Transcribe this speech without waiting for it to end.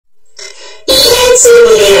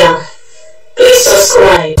ENT Media. Please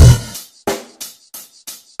subscribe.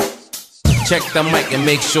 Check the mic and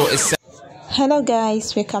make sure it's. Hello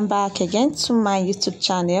guys, welcome back again to my YouTube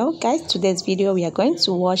channel. Guys, today's video we are going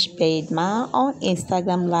to watch Birdman on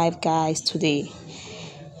Instagram live. Guys, today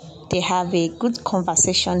they have a good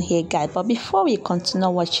conversation here, guys. But before we continue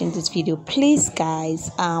watching this video, please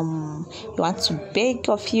guys, we want to beg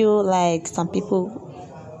of you, like some people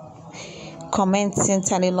commenting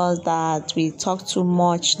telling us that we talk too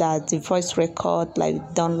much, that the voice record, like, we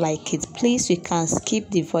don't like it. Please, you can skip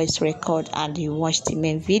the voice record and you watch the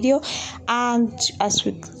main video. And as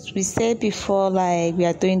we said before, like, we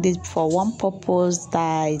are doing this for one purpose,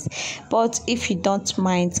 guys. But if you don't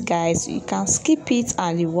mind, guys, you can skip it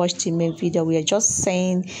and you watch the main video. We are just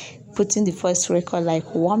saying putting the voice record like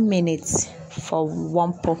 1 minute for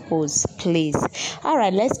one purpose, please. All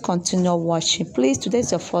right, let's continue watching. Please,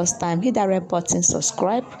 today's your first time, hit that red button,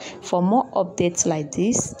 subscribe for more updates like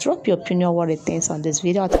this. Drop your opinion, what you think on this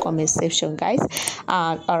video at the comment section, guys.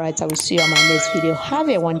 And all right, I will see you on my next video. Have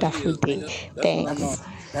a wonderful day. Thanks.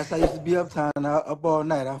 That's how I used to be uptown, up all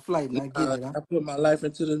night. I flight and I get it. Huh? I put my life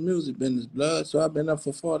into the music business, blood. So I've been up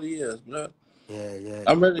for 40 years, blood. Yeah.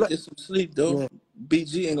 I'm ready to get some sleep, though. Yeah.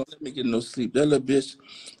 BG ain't gonna let me get no sleep. That little bitch,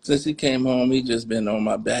 since he came home, he just been on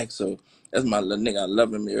my back. So that's my little nigga. I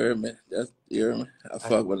love him. You heard me? You heard me? I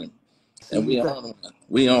fuck with him. And we on one.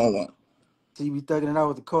 We on one. So you be thugging it out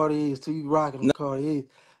with the Cartiers, too. You rocking the Cartiers.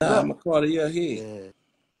 Nah, I'm a Cartier here.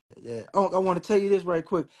 Yeah. Oh, I want to tell you this right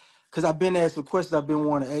quick, because I've been asked some questions I've been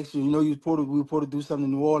wanting to ask you. You know, we were supposed to do something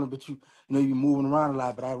in New Orleans, but you know, you're moving around a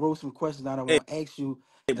lot. But I wrote some questions that I want to ask you.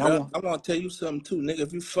 Hey, bro, I want to tell you something, too, nigga.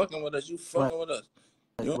 If you fucking with us, you fucking with us.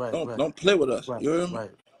 Don't play with us. You hear me?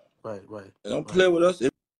 Right. Don't play with us.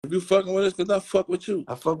 If you fucking with us, because I fuck with you.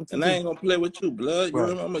 I fuck with you. And I ain't going to play with you, blood. You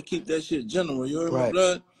hear me? I'm going to keep that shit general. You hear me,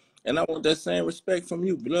 blood? And I want that same respect from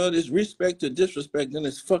you, blood. It's respect to disrespect, then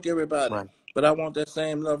it's fuck everybody. But I want that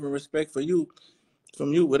same love and respect for you,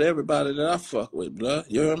 from you with everybody that I fuck with, blood.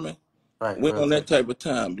 You hear me? We're on that type of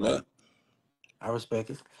time, blood. I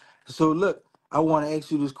respect it. So look, I want to ask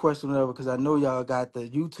you this question, because I know y'all got the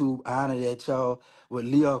YouTube honor that y'all with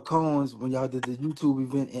Leo Combs when y'all did the YouTube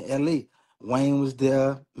event in LA. Wayne was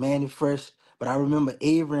there, Manny Fresh, but I remember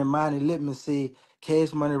Avery and Monty Littman said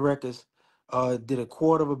Cash Money Records did a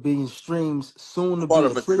 250 million streams, soon to be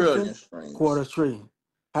a trillion streams. Quarter trillion.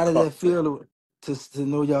 How did that feel to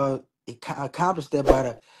know y'all accomplished that by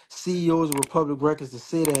the CEOs of Republic Records to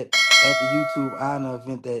say that at the YouTube honor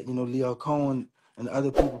event that, you know, Leo Cohen and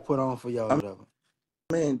other people put on for y'all, whatever?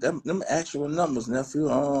 I mean, them actual numbers, nephew.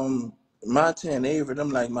 Monty and Avery,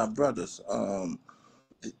 them like my brothers.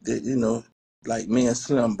 They, you know, like me and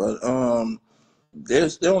Slim, but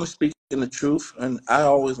they're only speaking the truth, and I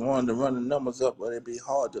always wanted to run the numbers up, but it'd be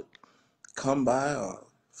hard to come by or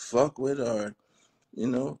fuck with, or you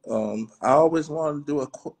know, I always wanted to do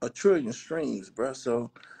a trillion streams, bro.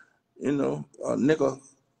 So, you know, a nigga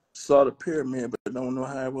saw the pyramid, but don't know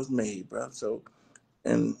how it was made, bro. So,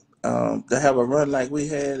 and to have a run like we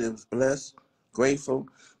had, it was blessed, grateful.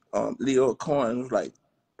 Leo Cohen was like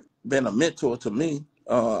been a mentor to me.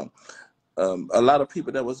 A lot of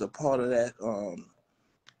people that was a part of that,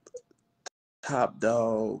 Top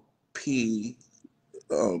Dog, P,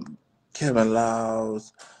 Kevin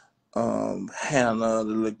Lyles, Hannah,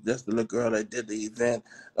 that's the little girl that did the event,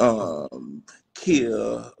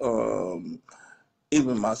 Kia,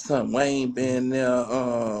 even my son Wayne being there,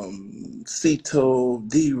 Cito,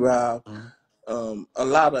 D-Rock, a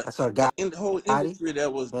lot of in the whole industry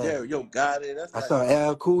that was there. Yo, got it. That's I like saw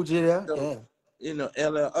L Cool J there. So, you know,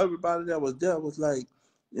 LL, everybody that was there was like,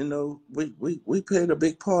 you know, we played a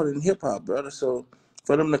big part in hip hop, brother. So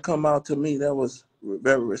for them to come out to me, that was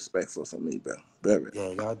very respectful for me, bro. Very.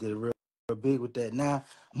 Yeah, y'all did real big with that. Now,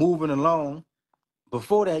 moving along,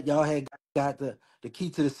 before that, y'all had got the key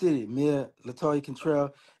to the city. Mia Latoya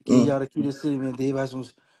Cantrell gave y'all the key to the city, man. Dave Ashton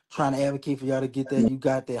was trying to advocate for y'all to get that. You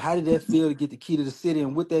got that. How did that feel to get the key to the city,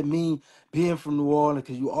 and what that mean being from New Orleans?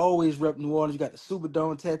 Because you always rep New Orleans. You got the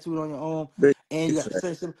Superdome tattooed on your arm, and you got the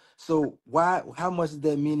section. So how much does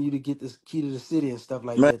that mean to you to get this key to the city and stuff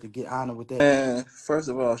like that, to get honored with that? Man, first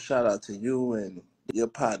of all, shout out to you and your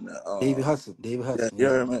partner, David Hudson. David Hudson.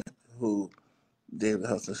 David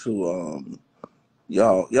Hudson, who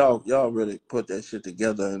y'all really put that shit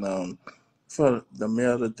together, and for the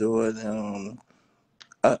mayor to do it,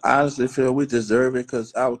 I honestly feel we deserve it,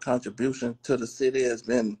 because our contribution to the city has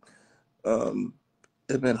been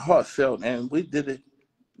it's been heartfelt, and we did it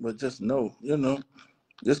with just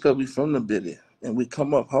just because we from the bitty and we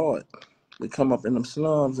come up hard. We come up in them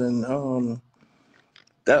slums, and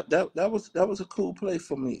that was a cool play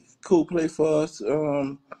for me. Cool play for us.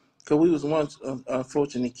 Cause we was once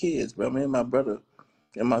unfortunate kids, but me and my brother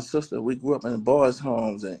and my sister, we grew up in boys'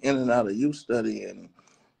 homes and in and out of youth study and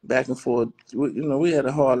back and forth. We had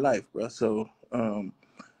a hard life, bro. So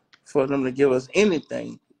for them to give us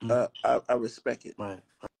anything, I respect it. Right.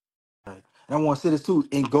 Right. And I want to say this too.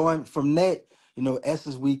 And going from that,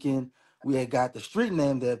 Essence Weekend, we had got the street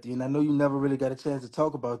named after you. And I know you never really got a chance to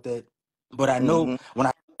talk about that. But I know Hmm. when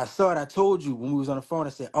I saw it, I told you when we was on the phone,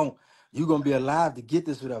 I said, "Oh, you gonna be alive to get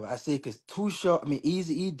this, whatever." I said, "Cause Too Short, I mean,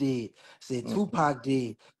 Easy E did, said Tupac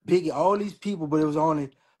did, Biggie, all these people, but it was only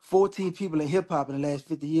 14 people in hip hop in the last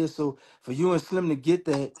 50 years. So for you and Slim to get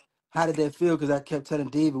that, how did that feel? Because I kept telling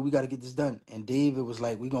David, we got to get this done, and David was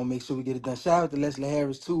like, we gonna make sure we get it done. Shout out to Leslie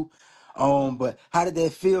Harris too. But how did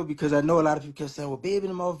that feel? Because I know a lot of people kept saying, "Well, Baby,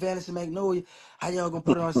 them all Venice and Magnolia, how y'all gonna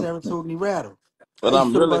put it on Saratoga Rattle?" How But you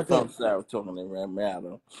I'm feel really about from that? Saratoga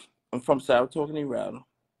Nevada. I'm from Saratoga Nevada.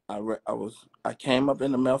 I came up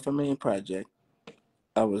in the Melpomene Project.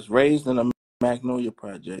 I was raised in the Magnolia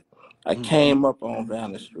Project. I Mm, came up on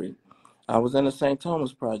Vanna Street. I was in the St.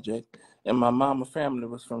 Thomas Project, and my mama family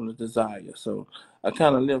was from the Desire. So I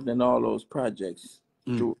kind of lived in all those projects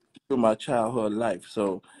mm, through my childhood life.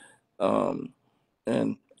 So um,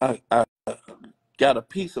 and I got a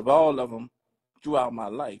piece of all of them throughout my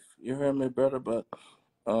life. You hear me, brother? But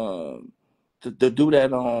um, to do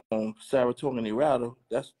that on Saratoga Nevada,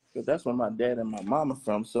 that's where my dad and my mama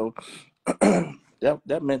from. So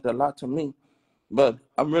that meant a lot to me. But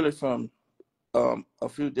I'm really from a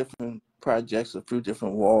few different projects, a few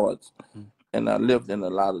different wards, mm. and I lived in a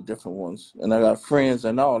lot of different ones, and I got friends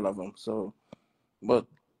in all of them. So, but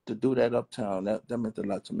to do that uptown, that meant a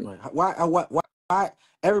lot to me. Right. Why?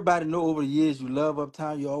 Everybody know over the years you love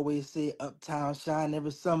Uptown. You always say Uptown shine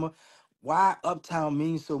every summer. Why Uptown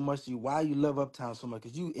means so much to you? Why you love Uptown so much?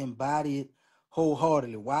 Because you embody it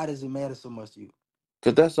wholeheartedly. Why does it matter so much to you?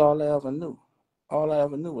 Cause that's all I ever knew. All I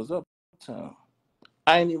ever knew was uptown.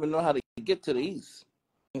 I didn't even know how to get to the east.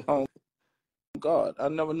 Oh God, I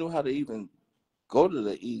never knew how to even go to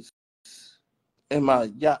the east in my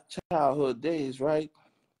childhood days. Right,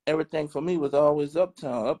 everything for me was always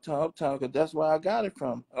uptown, uptown, uptown. Cause that's where I got it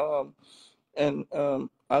from. And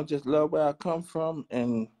I just love where I come from.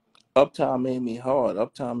 And uptown made me hard.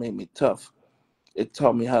 Uptown made me tough. It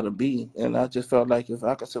taught me how to be, and I just felt like if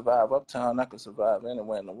I could survive uptown, I could survive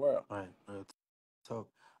anywhere in the world. Right. Right. So,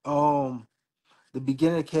 the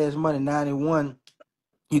beginning of Cash Money '91.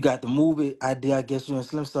 You got the movie idea. I guess you and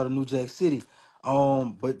Slim started New Jack City.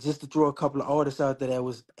 But just to throw a couple of artists out there that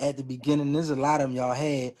was at the beginning, there's a lot of them y'all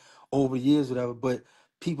had over years, whatever. But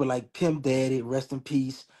people like Pimp Daddy, rest in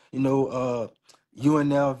peace. UNLV,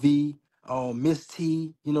 Miss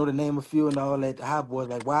T. To name a few, and all that. The Hot Boys.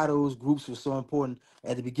 Like why those groups were so important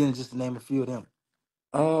at the beginning, just to name a few of them.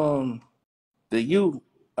 Um, the youth,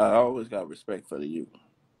 I always got respect for the youth.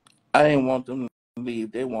 I didn't want them to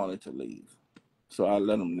leave; they wanted to leave, so I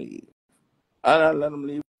let them leave. I let them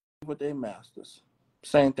leave with their masters.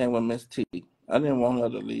 Same thing with Miss T. I didn't want her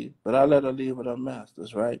to leave, but I let her leave with her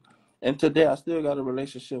masters, right? And today I still got a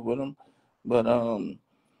relationship with them, but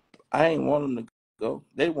I ain't want them to go.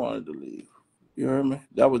 They wanted to leave. You hear me?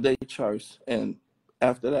 That was their choice. And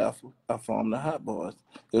after that, I formed the Hot Boys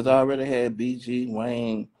because I already had BG,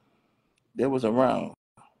 Wayne. They was around.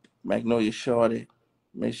 Magnolia Shorty,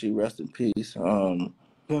 may she rest in peace.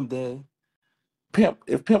 Pimp Daddy. Pimp.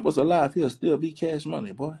 If Pimp was alive, he'll still be Cash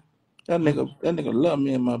Money, boy. Mm, That nigga love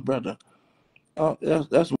me and my brother.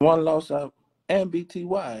 That's one loss. And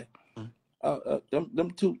BTY. mm,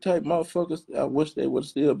 Them two type motherfuckers. I wish they would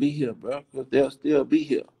still be here, bro. Because they'll still be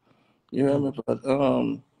here. You hear mm. me?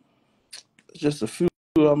 But just a few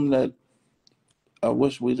of them that I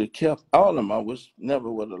wish we'd have kept. All of them I wish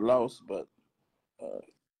never would have lost. But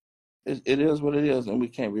it is what it is, and we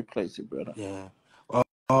can't replace it, brother. Yeah.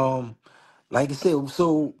 Um. Like I said,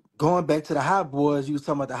 so going back to the Hot Boys, you was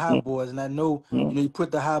talking about the Hot Boys, and I know, Mm-hmm. you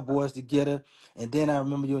put the Hot Boys together, and then I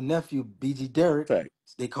remember your nephew, BG Derrick, Fact.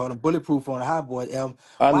 they called him Bulletproof on the Hot Boys album.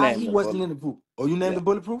 I Why named he them wasn't bullet. in the group? Oh, you named Yeah, him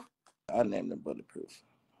Bulletproof? I named them bulletproof.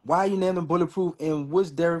 Why you named him Bulletproof, and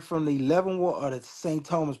was Derrick from the 11 Ward or the St.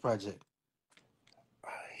 Thomas Project?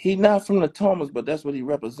 He not from the Thomas, but that's what he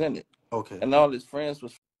represented. Okay. And all his friends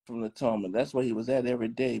was from the Thomas. That's where he was at every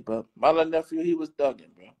day. But my little nephew, he was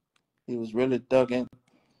thugging, bro. He was really thugging.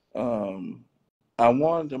 Um, I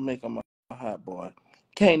wanted to make him a hot boy.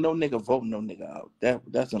 Can't no nigga vote no nigga out.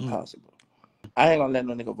 That's Mm, impossible. I ain't gonna let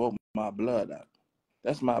no nigga vote my blood out.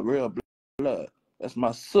 That's my real blood. That's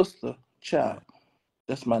my sister child. right.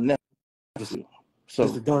 That's my This, nephew. this the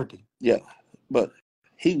So Dorothy. yeah, but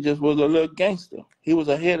he just was a little gangster. He was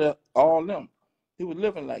ahead of all them. He was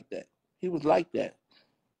living like that. He was like that.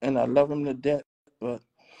 And I love him to death. But,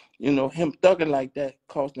 him thugging like that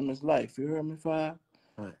cost him his life. You heard me, Five?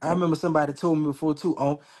 Right. I remember somebody told me before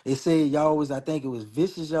too. They said y'all was, I think it was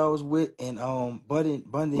Vicious y'all was with, and Bundy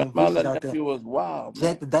Man, and my Vicious little out there. nephew was wild, man.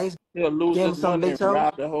 Jack the Dice He'll lose game or his something money late and y'all.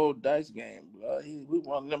 rob the whole dice game, bro. We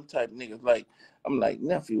one of them type niggas. Like, I'm like,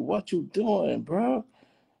 nephew, what you doing, bro?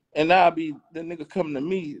 And I'll be the nigga coming to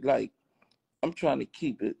me like, I'm trying to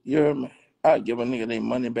keep it. You heard me? I give a nigga their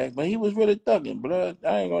money back, but he was really thugging, blood.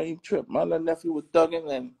 I ain't gonna even trip. My little nephew was thugging,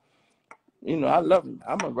 and I love him.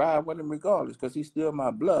 I'm gonna ride with him regardless, cause he's still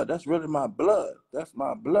my blood. That's really my blood. That's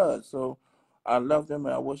my blood. So I love him,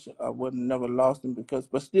 and I wish I would have never lost him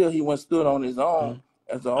but still he went stood on his own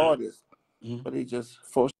Mm-hmm. as an artist. Mm-hmm. But he just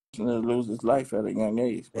fortunate to lose his life at a young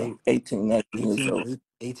age, bro. They 18, 19 years 18, old.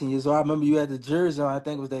 18 years old. I remember you had the jersey on. I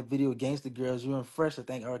think it was that video Gangster Girls. You and Fresh, I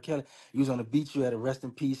think R. Kelly. You was on the beach. You had a Rest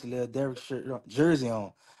in Peace Lil Derek jersey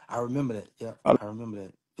on. I remember that. Yeah, I I remember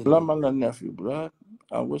that love video. my little nephew, blood.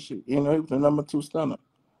 I wish he was the number 2 stunner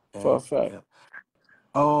for Yeah, a fact.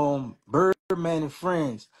 yeah. Birdman and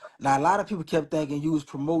Friends. Now a lot of people kept thinking you was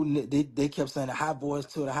promoting it. They kept saying the Hot Boys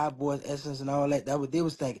to the Hot Boys Essence and all that. That what they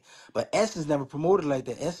was thinking. But Essence never promoted like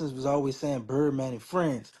that. Essence was always saying Birdman and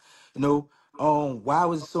Friends. You know, why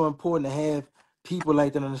was it so important to have people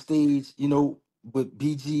like that on the stage? With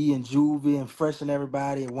BG and Juvie and Fresh and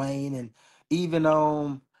everybody and Wayne and even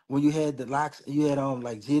when you had the locks, you had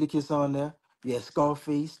like Jadakiss on there. You had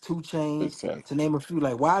Scarface, Two Big Chains, fact. to name a few.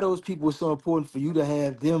 Like, why those people were so important for you to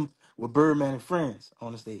have them with Birdman and Friends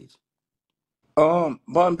on the stage? Bun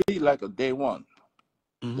B like a day one.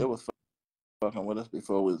 Mm-hmm. They was fucking with us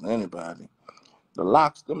before it was anybody. The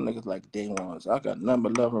Locks, them niggas like day ones. I got nothing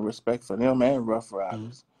but love and respect for them and Rough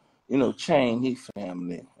Riders. Chain, he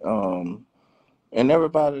family. And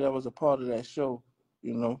everybody that was a part of that show,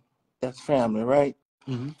 that's family, right?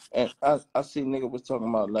 Mm-hmm. And I see niggas was talking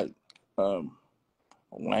about like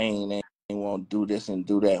Wayne ain't won't do this and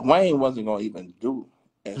do that. Wayne wasn't gonna even do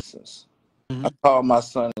Essence. Mm-hmm. I called my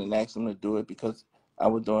son and asked him to do it because I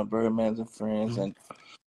was doing Birdman's and Friends, Mm-hmm. and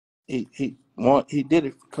he did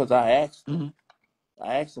it because I asked him. Mm-hmm.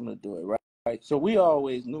 I asked him to do it, right? So we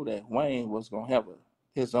always knew that Wayne was gonna have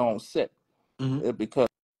his own set Mm-hmm. because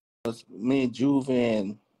me and Juve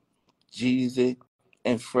and Jeezy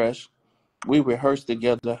and Fresh, we rehearsed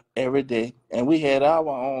together every day, and we had our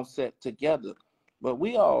own set together. But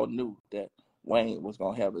we all knew that Wayne was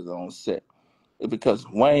gonna have his own set because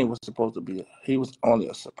Wayne was supposed to be. He was only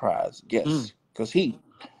a surprise Mm-hmm. guest because he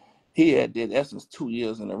had did Essence 2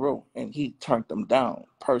 years in a row, and he turned them down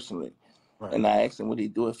personally. Right. And I asked him would he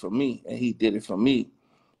do it for me, and he did it for me.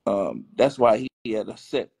 That's why he had a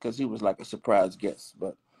set because he was like a surprise guest.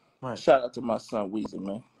 But Right. shout out to my son Weezy,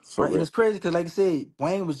 man, for Right. And real. it's crazy because, like I said,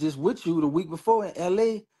 Wayne was just with you the week before in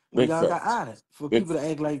LA when Big y'all got facts. honored. For Big people to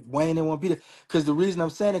act like Wayne didn't want to be there. Because the reason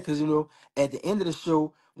I'm saying it, because, at the end of the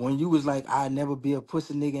show, when you was like, I'd never be a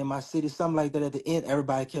pussy nigga in my city, something like that at the end,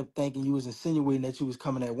 everybody kept thinking you was insinuating that you was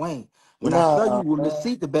coming at Wayne. When I saw you Nah, with Miss man,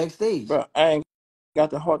 Seat the backstage. bro, I ain't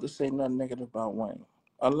got the heart to say nothing negative about Wayne.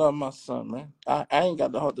 I love my son, man. I ain't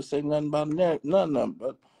got the heart to say nothing about none of them.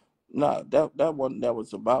 But nah, that wasn't that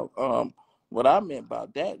was about. What I meant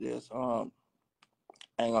about that is I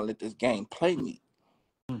ain't gonna let this game play me.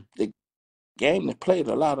 Mm, The game that played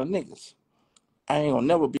a lot of niggas. I ain't gonna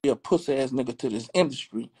never be a pussy ass nigga to this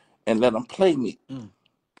industry and let them play me. mm,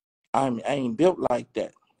 I ain't built like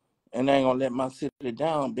that. And I ain't gonna let my city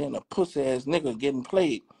down being a pussy ass nigga getting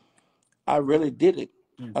played. I really did it.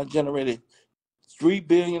 mm. I generated $3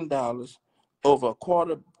 billion over a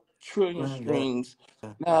quarter trillion Man, yeah. streams.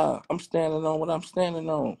 Now I'm standing on what I'm standing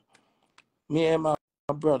on. Me and my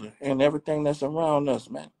brother and everything that's around us,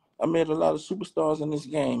 man. I made a lot of superstars in this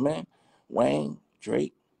game, man. Wayne,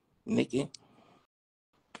 Drake, Nicki,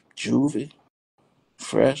 Juvie,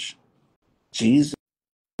 Fresh, Jesus,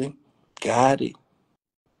 Gotti,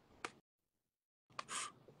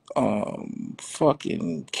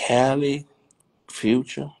 fucking Cali,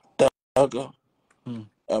 Future, Thugger. Mm,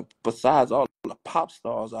 Besides all the pop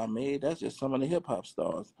stars I made, that's just some of the hip hop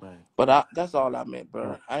stars. right. But that's all I meant,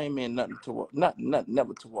 bro. I ain't mean nothing nothing,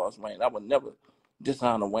 never towards Wayne. I would never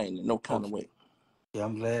dishonor Wayne in no kind of Okay. way. Yeah,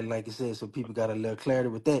 I'm glad, like you said, so people got a little clarity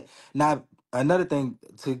with that. Now, another thing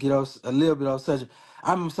to get us a little bit off subject,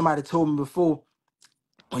 I remember somebody told me before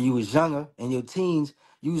when you was younger in your teens,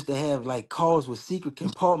 you used to have like cars with secret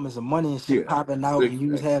compartments of money and shit Yeah, popping out, big and you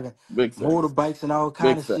was facts, having big facts, motorbikes and all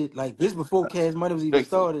kind big of facts, shit. Like this before Cash Money was even big facts,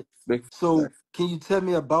 started. big So, facts. can you tell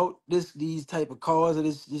me about these type of cars or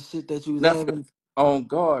this shit that you was Nephew having? on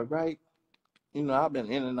guard, right? you know, I've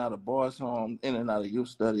been in and out of boys' home, in and out of youth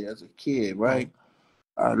study as a kid, Right.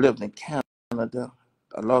 right? I lived in Canada.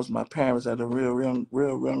 I lost my parents at a real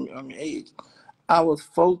young age. I was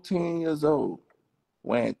 14 years old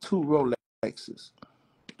wearing two Rolexes,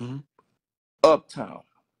 Mm-hmm. uptown,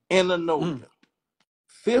 in Mm-hmm. Anoka.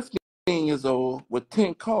 15 years old with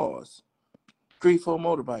 10 cars, 3, 4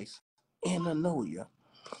 motorbikes, in Anoka.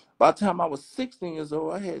 By the time I was 16 years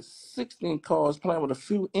old, I had 16 cars playing with a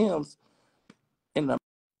few M's in the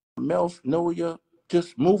Melnoya,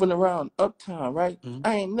 just moving around uptown, right? Mm-hmm.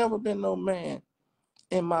 I ain't never been no man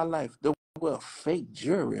in my life that wear fake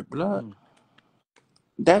jewelry, blood.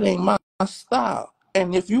 That ain't my style.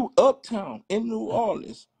 And if you uptown in New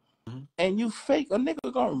Orleans Mm-hmm. and you fake, a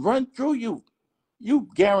nigga gonna run through you. You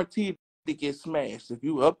guaranteed to get smashed if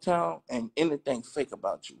you uptown and anything fake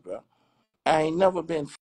about you, bro. I ain't never been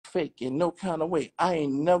fake in no kind of way. I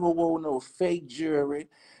ain't never wore no fake jewelry.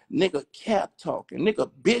 Nigga cap talking.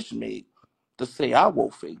 Nigga bitch me to say I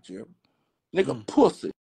wore fake jewelry. Nigga Mm-hmm.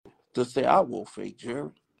 pussy to say I wore fake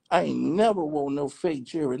jewelry. I ain't never wore no fake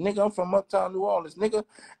jewelry. Nigga, I'm from uptown New Orleans. Nigga,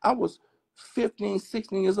 I was 15,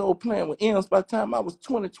 16 years old playing with M's. By the time I was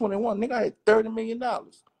 20, 21, nigga, I had $30 million.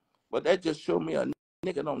 But that just showed me a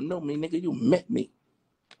nigga don't know me. Nigga, you met me.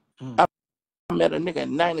 Mm-hmm. I met a nigga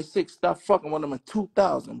in 96. Stop fucking with him in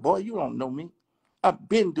 2000. Boy, you don't know me. I've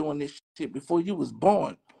been doing this shit before you was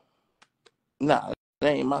born. Nah, that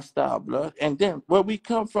ain't my style, blood. And then where we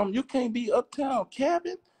come from, you can't be uptown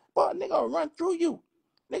cabin. Boy, nigga will run through you.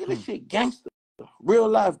 Nigga, this shit gangster. Real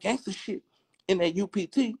life gangster shit in that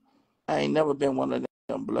UPT. I ain't never been one of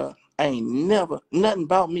them, blood. I ain't never, nothing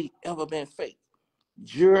about me ever been fake.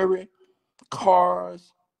 Jewelry,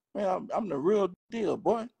 cars. Man, I'm the real deal,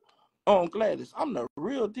 boy. On Gladys, I'm the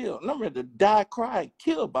real deal. And I'm ready to die, cry, and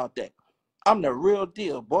kill about that. I'm the real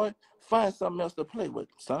deal, boy. Find something else to play with,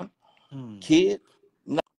 son. Mm-hmm. Kid,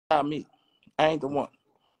 not me. I ain't the one.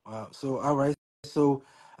 Wow. So all right. So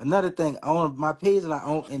another thing on my page,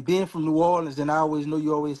 and being from New Orleans, and I always know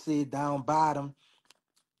you always say down bottom.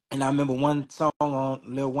 And I remember one song on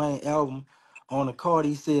Lil Wayne album on the card,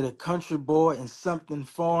 he said a country boy and something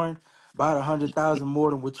foreign, about 100,000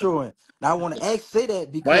 more than what you're in. Now I want to say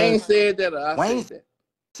that Wayne because said that, or I Wayne said that. All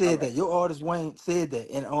said right. that your artist Wayne said that,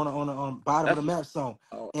 and on bottom of the That's map song.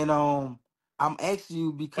 oh, And I'm asking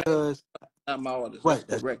you Wayne, because not my artist. Let's right,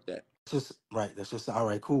 that's correct that. just right. That's just all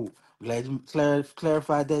right. Cool. Glad you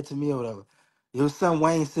clarified that to me or whatever. Your son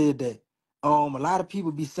Wayne said that. A lot of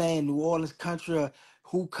people be saying New Orleans country,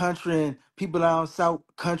 who country, and people down south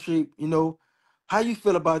country. You know, how you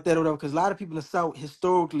feel about that or whatever? Because a lot of people in the south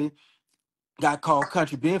historically got called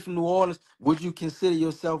country. Being from New Orleans, would you consider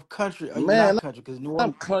yourself country? Or you not Man, country? Because New I'm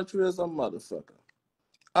Orleans. country as a motherfucker.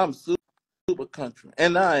 I'm super country,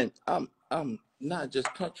 and I'm not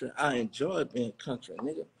just country. I enjoy being country,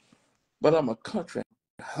 nigga. But I'm a country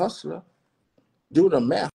hustler. Do the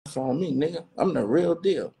math on me, nigga. I'm the real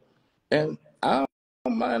deal, and I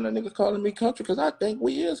don't mind a nigga calling me country because I think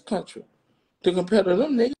we is country. To compare to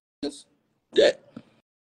them niggas, that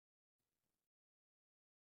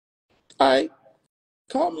I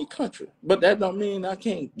call me country, but that don't mean I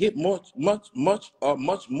can't get much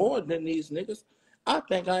more than these niggas. I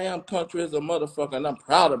think I am country as a motherfucker, and I'm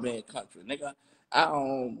proud of being country, nigga. I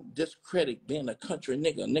don't discredit being a country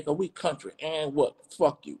nigga. Nigga, we country, and what?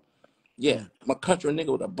 Fuck you. Yeah, Mm, I'm a country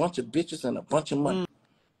nigga with a bunch of bitches and a bunch of money.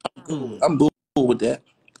 mm, mm, I'm cool with that.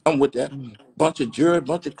 I'm with that. mm, Bunch of jury,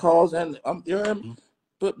 bunch of calls, and you heard me?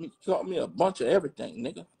 mm. Call me a bunch of everything,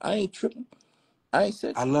 nigga. I ain't tripping. I ain't I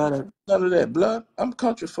sexual. love that. None of that, blood. I'm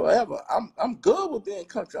country forever. I'm good with being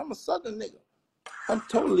country. I'm a southern nigga. I'm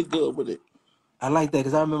totally good with it. I like that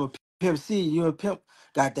because I remember Pimp C, you and Pimp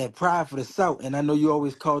got that pride for the South, and I know you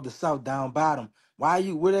always called the South down bottom. Where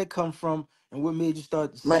that come from, and what made you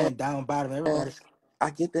start Man, saying down bottom? Everybody's I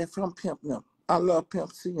get that from Pimp them. I love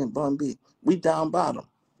Pimp C and Bun B. We down bottom.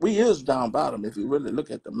 We is down bottom. If you really look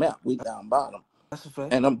at the map, we down bottom. that's a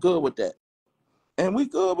fact. And I'm good with that. And we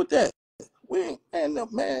good with that. We ain't, man, no,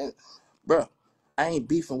 man, bro. I ain't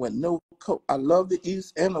beefing with no coach. I love the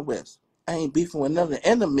East and the West. I ain't beefing with nothing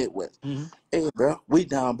in the Midwest. Mm-hmm. Hey, bro, we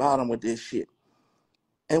down bottom with this shit.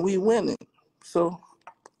 And we winning. So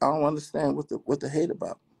I don't understand what the hate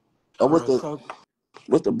about. Or Real talk.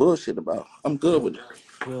 what the bullshit about. I'm good Real, with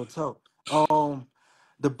it. real talk.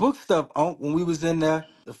 The book stuff. When we was in there,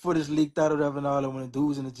 the footage leaked out or whatever, and all that. When the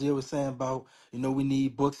dudes in the jail was saying about, we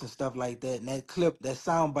need books and stuff like that. And that clip, that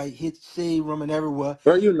sound bite hit shade room and everywhere.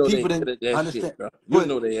 Bro, you know People they didn't edited that understand. shit, bro. You But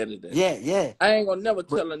know they edited that yeah, shit. yeah. I ain't gonna never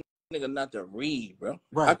But tell a nigga not to read, bro. I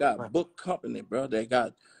right, got a right. book company, bro. They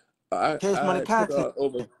got Cash money I put content. out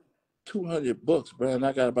over 200 books, bro, and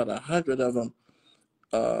I got about 100 of them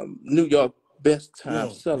New York best time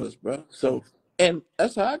Yeah. sellers, bro. So, and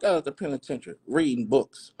that's how I got out the penitentiary, reading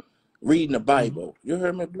books, reading the Bible. You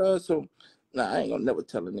heard me, blood? So, I ain't gonna never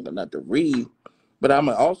tell a nigga not to read, but I'm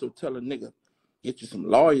gonna also tell a nigga, get you some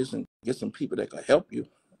lawyers and get some people that can help you.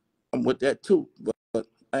 I'm with that too, but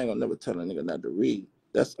I ain't gonna never tell a nigga not to read.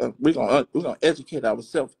 That's we're gonna educate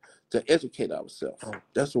ourselves to educate ourselves. Right.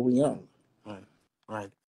 That's what we on. Right.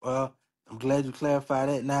 Well, I'm glad you clarified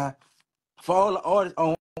that. Now, for all the artists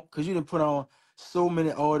on, because you done put on so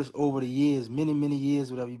many artists over the years, many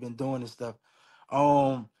years, whatever you've been doing and stuff.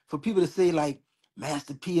 For people to say like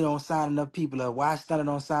Master P don't sign enough people, or why Stunner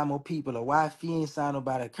don't sign more people, or why Fee ain't sign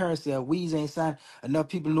nobody, Currency or Weezy ain't sign enough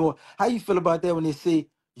people. Know how you feel about that when they say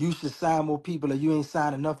you should sign more people or you ain't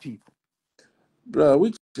sign enough people? Bro,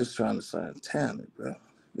 we just trying to sign talent, bro.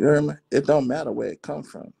 You hear me? It don't matter where it come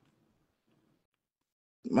from.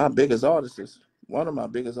 My biggest artist is one of my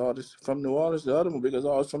biggest artists from New Orleans, the other one biggest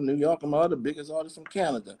artist from New York, and my other biggest artist from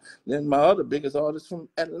Canada. Then my other biggest artist from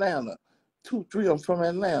Atlanta. 2, 3 of them from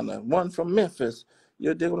Atlanta, one from Memphis.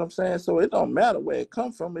 You dig what I'm saying? So it don't matter where it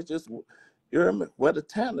come from. It's just, you hear me, where the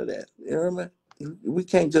talent at. You hear me? We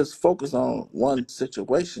can't just focus on one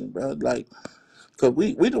situation, bro. Like, because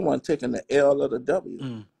we the one taking the L or the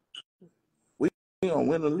W. We don't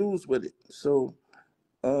win or lose with it. So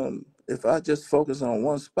if I just focus on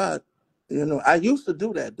one spot, I used to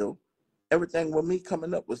do that though. Everything with me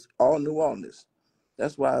coming up was all New Orleans.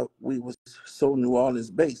 That's why we was so New Orleans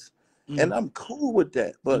based. And I'm cool with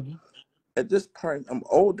that. But at this point, I'm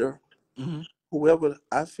older. Whoever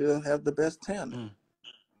I feel have the best talent.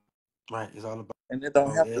 Right. It's all about. And it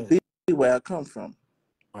don't have to be where I come from.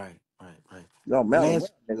 Right. It don't matter where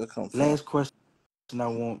a nigga come from. Last question. I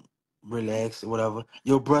won't relax or whatever.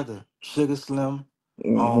 Your brother, Sugar Slim,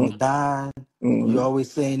 Mm-hmm. Don, you Mm-hmm.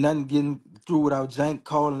 always saying nothing getting through without Jank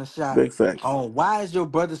calling a shot. Big facts. Why is your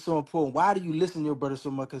brother so important? Why do you listen to your brother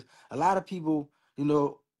so much? Because a lot of people,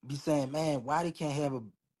 be saying, man, why they can't have a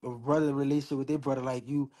brother relationship with their brother like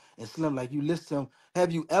you and Slim, like you listen to him.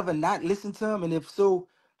 Have you ever not listened to him? And if so,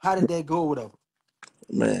 how did that go, whatever?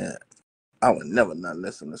 Man, I would never not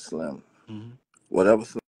listen to Slim. Whatever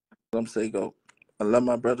Slim say go. I love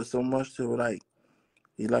my brother so much too, like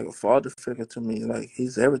he's like a father figure to me. Like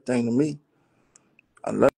he's everything to me.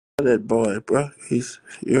 I love that boy, bro. You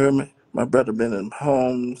hear me? My brother been in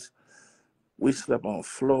homes. We slept on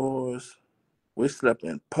floors. We slept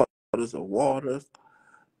in puddles of water.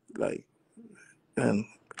 Like, and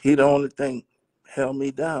he the only thing held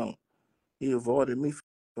me down. He avoided me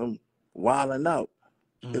from wilding out.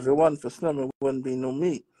 If it wasn't for Slim, it wouldn't be no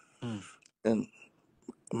me. And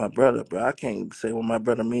my brother, bro, I can't even say what my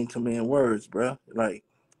brother mean to me in words, bro. Like,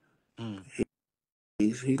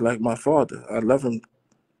 he's like my father. I love him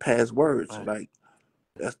past words. Right. Like,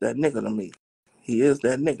 that's that nigga to me. He is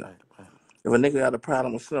that nigga. Right. If a nigga got a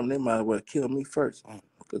problem with Slim, they might as well kill me first.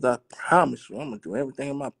 Because I promise you, I'm going to do everything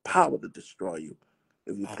in my power to destroy you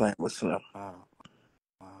if you playing with Slim.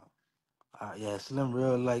 Yeah, Slim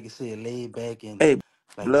real, like you said, laid back and Hey,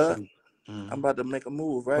 like blood, say, I'm about to make a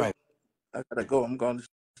move, right? Right. I got to go. I'm going to the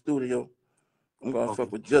studio. I'm going to Okay.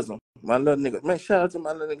 fuck with Jizzle. My little nigga. Man, shout out to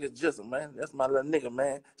my little nigga Jizzle, man. That's my little nigga,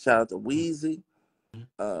 man. Shout out to Weezy,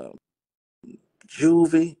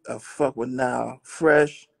 Juvie. I fuck with Now,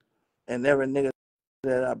 Fresh, and every nigga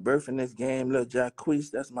that I birthed in this game. Little Jacquees,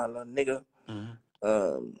 that's my little nigga.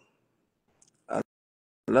 I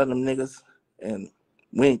love them niggas. And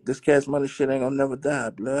this cash money shit ain't gonna never die,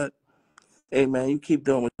 blood. Hey, man, you keep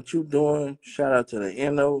doing what you doing. Shout out to the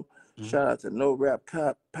NO. Shout out to No Rap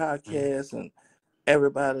Cop Podcast and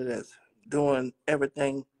everybody that's doing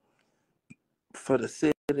everything for the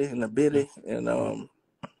city and the bitty. And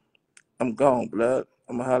I'm gone, blood.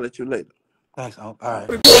 I'm gonna holler at you later. Thanks. All right.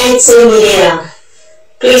 ENT Media.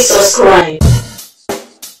 Please subscribe.